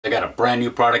I got a brand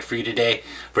new product for you today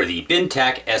for the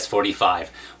BinTac S45.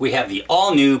 We have the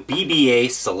all-new BBA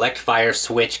Select Fire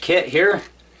Switch Kit here.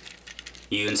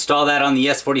 You install that on the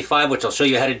S45, which I'll show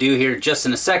you how to do here just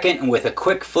in a second, and with a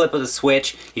quick flip of the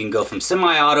switch, you can go from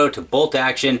semi-auto to bolt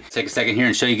action. Take a second here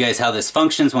and show you guys how this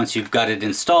functions once you've got it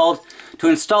installed. To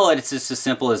install it, it's just as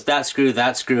simple as that screw,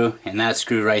 and that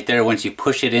screw right there. Once you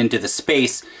push it into the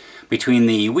space between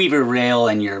the weaver rail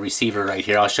and your receiver right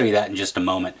here, I'll show you that in just a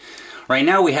moment. Right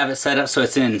now we have it set up so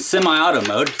it's in semi-auto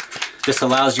mode. This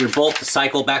allows your bolt to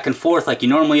cycle back and forth like you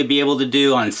normally would be able to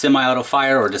do on semi-auto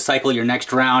fire, or to cycle your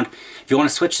next round. If you want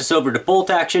to switch this over to bolt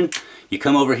action, you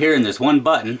come over here and there's one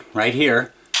button right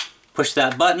here. Push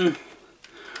that button.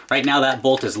 Right now that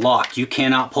bolt is locked. You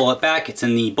cannot pull it back. It's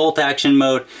in the bolt action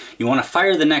mode. You want to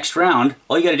fire the next round,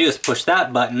 all you got to do is push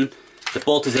that button. The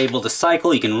bolt is able to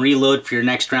cycle. You can reload for your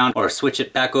next round or switch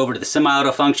it back over to the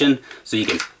semi-auto function so you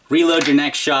can reload your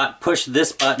next shot. Push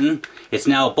this button. It's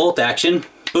now bolt action.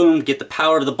 Boom, get the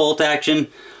power of the bolt action.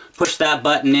 Push that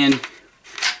button in.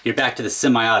 You're back to the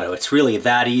semi-auto. It's really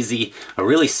that easy. A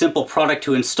really simple product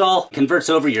to install. Converts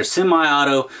over your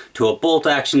semi-auto to a bolt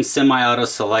action semi-auto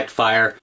select fire.